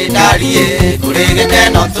kerĩ ndarie kũrĩ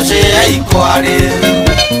gĩkeno tũcĩe ikwarĩ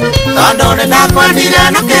tondũ nĩndakwendire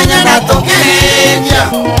na Kenya na tũkĩrĩkia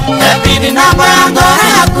ebidi namba ya ngoro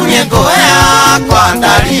yaku nĩ ngũhe yakwa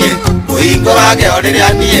ndarie ũhingũrage o rĩrĩa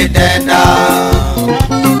niĩ ndenda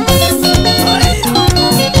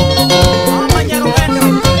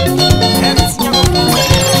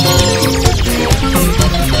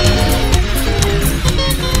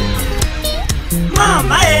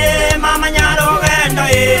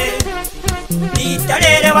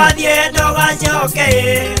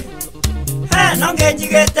Okay, no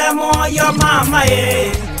ngejigete moyo mama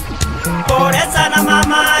pore sana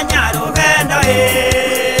mama nyarugendo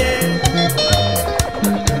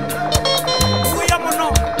uya muno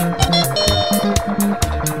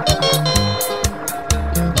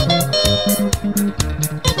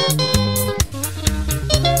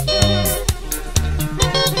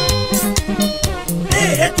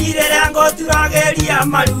tirere ngo turageria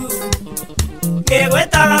maru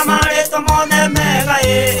Gwetaga mareto mone mega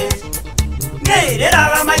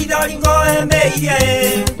Ngereraga maithori ngoe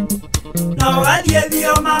meirie No gathie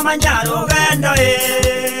bio mama nyarugendo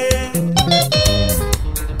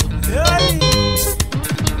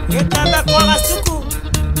Getambe kwa gasuku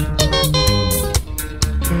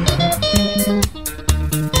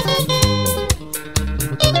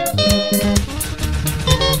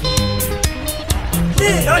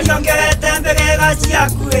Tiro yongete mbegega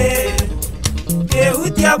ciakue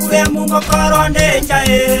Utia bure mungo koronde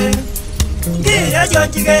njae Ngira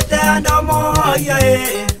jonjigete ando moyo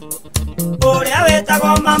Uria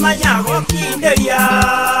wetago mama nyago kinderia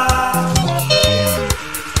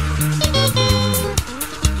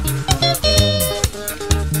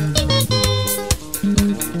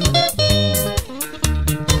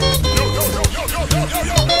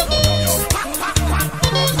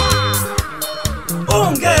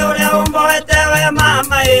Unge uria umboetewe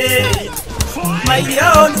mama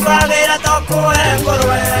Mairio nuagera toko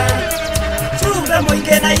engorwe Chumbe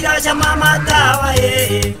muinge na iraja mama tawa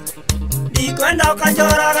Nikwenda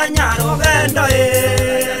ukanjoraga nyarugendo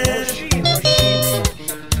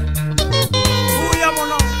Uya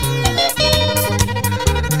muno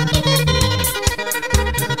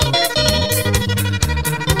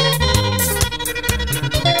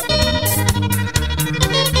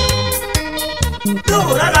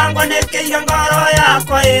Turagangwa nekeira ngoro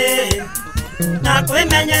yakwa Na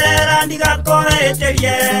kwimenyerera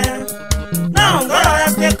ndigakoreterie Na ngoro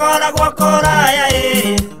yakwa ikoragwo kũraya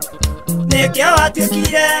Nĩkĩo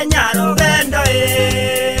watuĩkire nyarugendo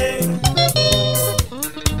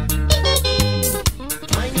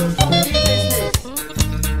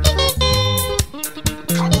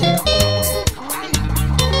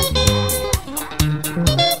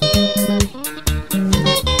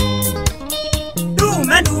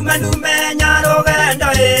Dume nyarugendo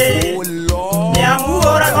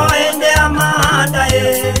Niamuorago ende amanda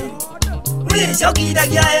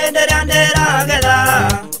Wicokithagia ende rĩa ndĩragetha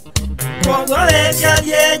Koguo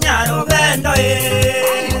wĩciarie nyarugendo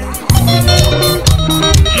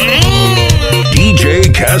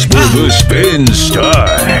DJ Casper the Spin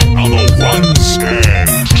Star on the ones and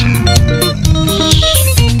twos.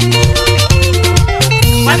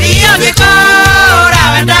 Mathio ngĩkora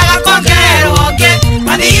wendaga kuongererwo ũngĩ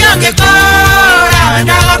Mathio ngĩkora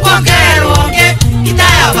wendaga kuongererwo ũngĩ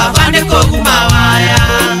Gitaya baba nĩ kũguma waya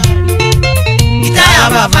Gitaya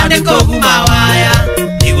baba nĩ kũguma waya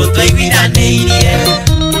Nĩguo tũiguithanĩirie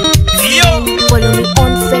Follow me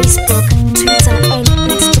on Facebook, Twitter and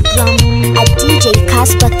Instagram at DJ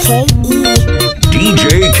Casper KE.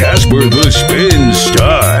 DJ Casper the Spin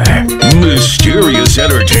Star, Mysterious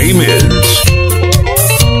Entertainments.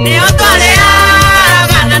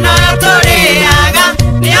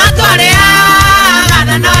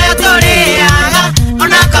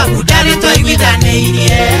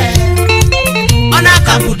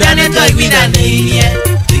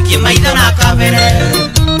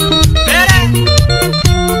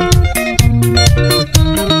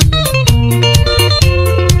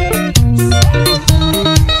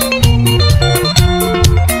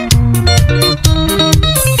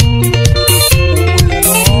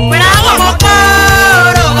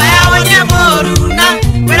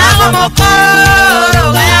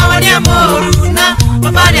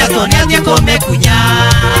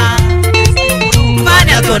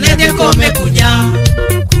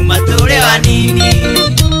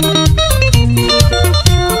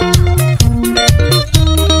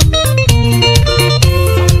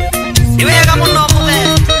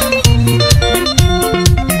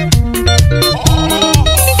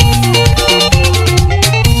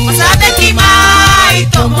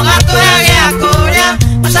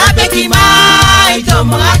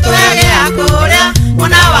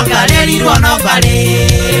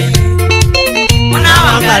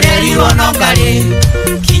 Tirwo no kari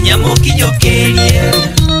kinya mukinyo kerie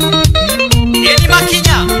Yeni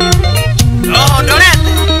makinya Oh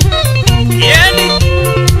dorete Yeni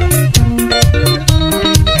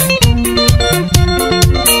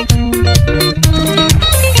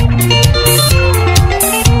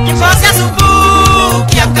Nyeposia subu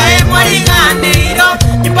kiakae mwariganeiro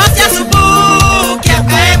Nyeposia subu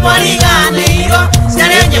kiakae mwariganeiro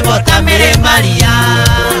Siare nyebota mere Maria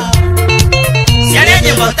Siare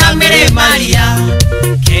nyebota mere Maria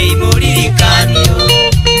Kei muririkanio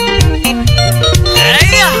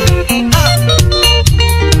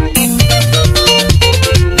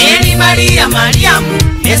Neni Maria Mariamu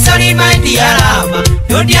Esori maindi arama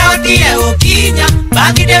Yondia otie ukinya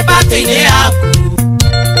Bagide bateine yaku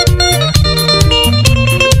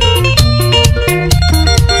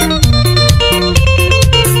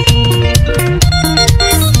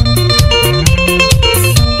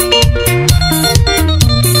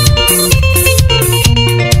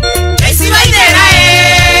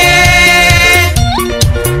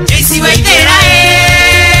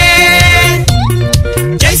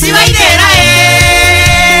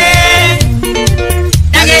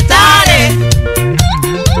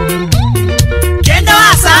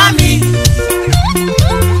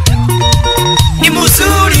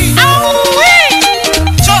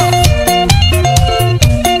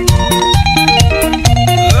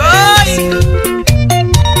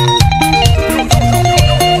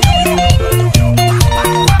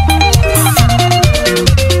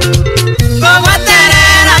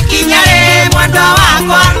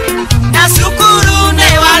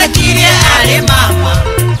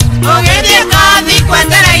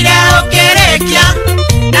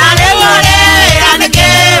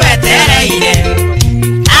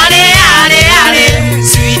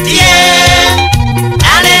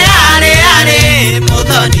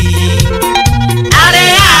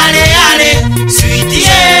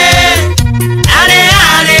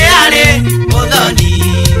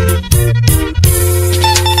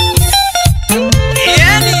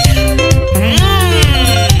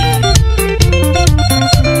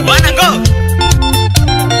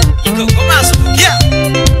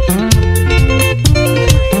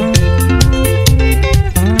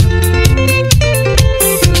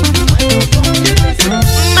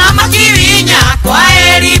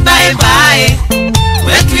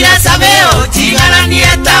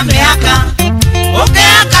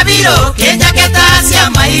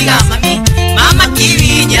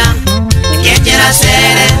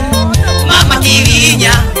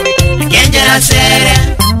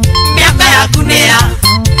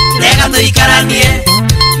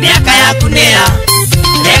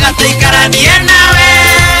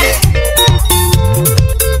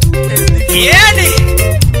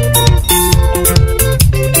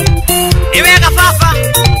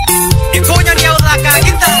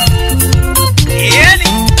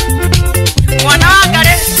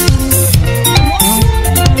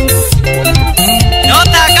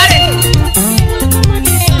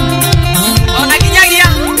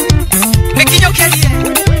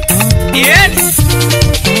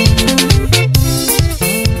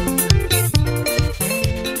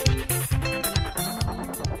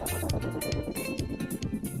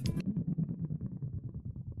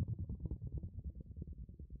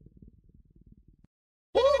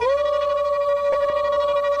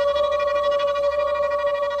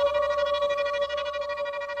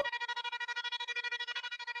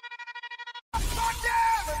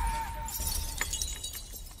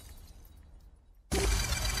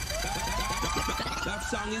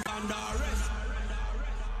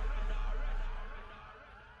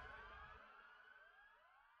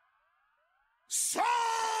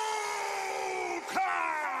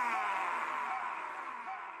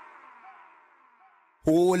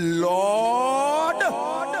Oh Lord!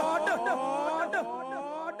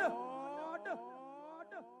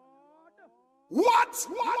 What?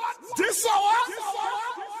 This hour?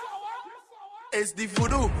 It's the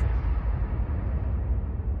voodoo.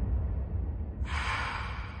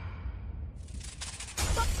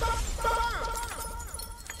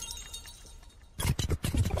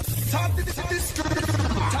 Top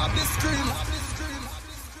this screen.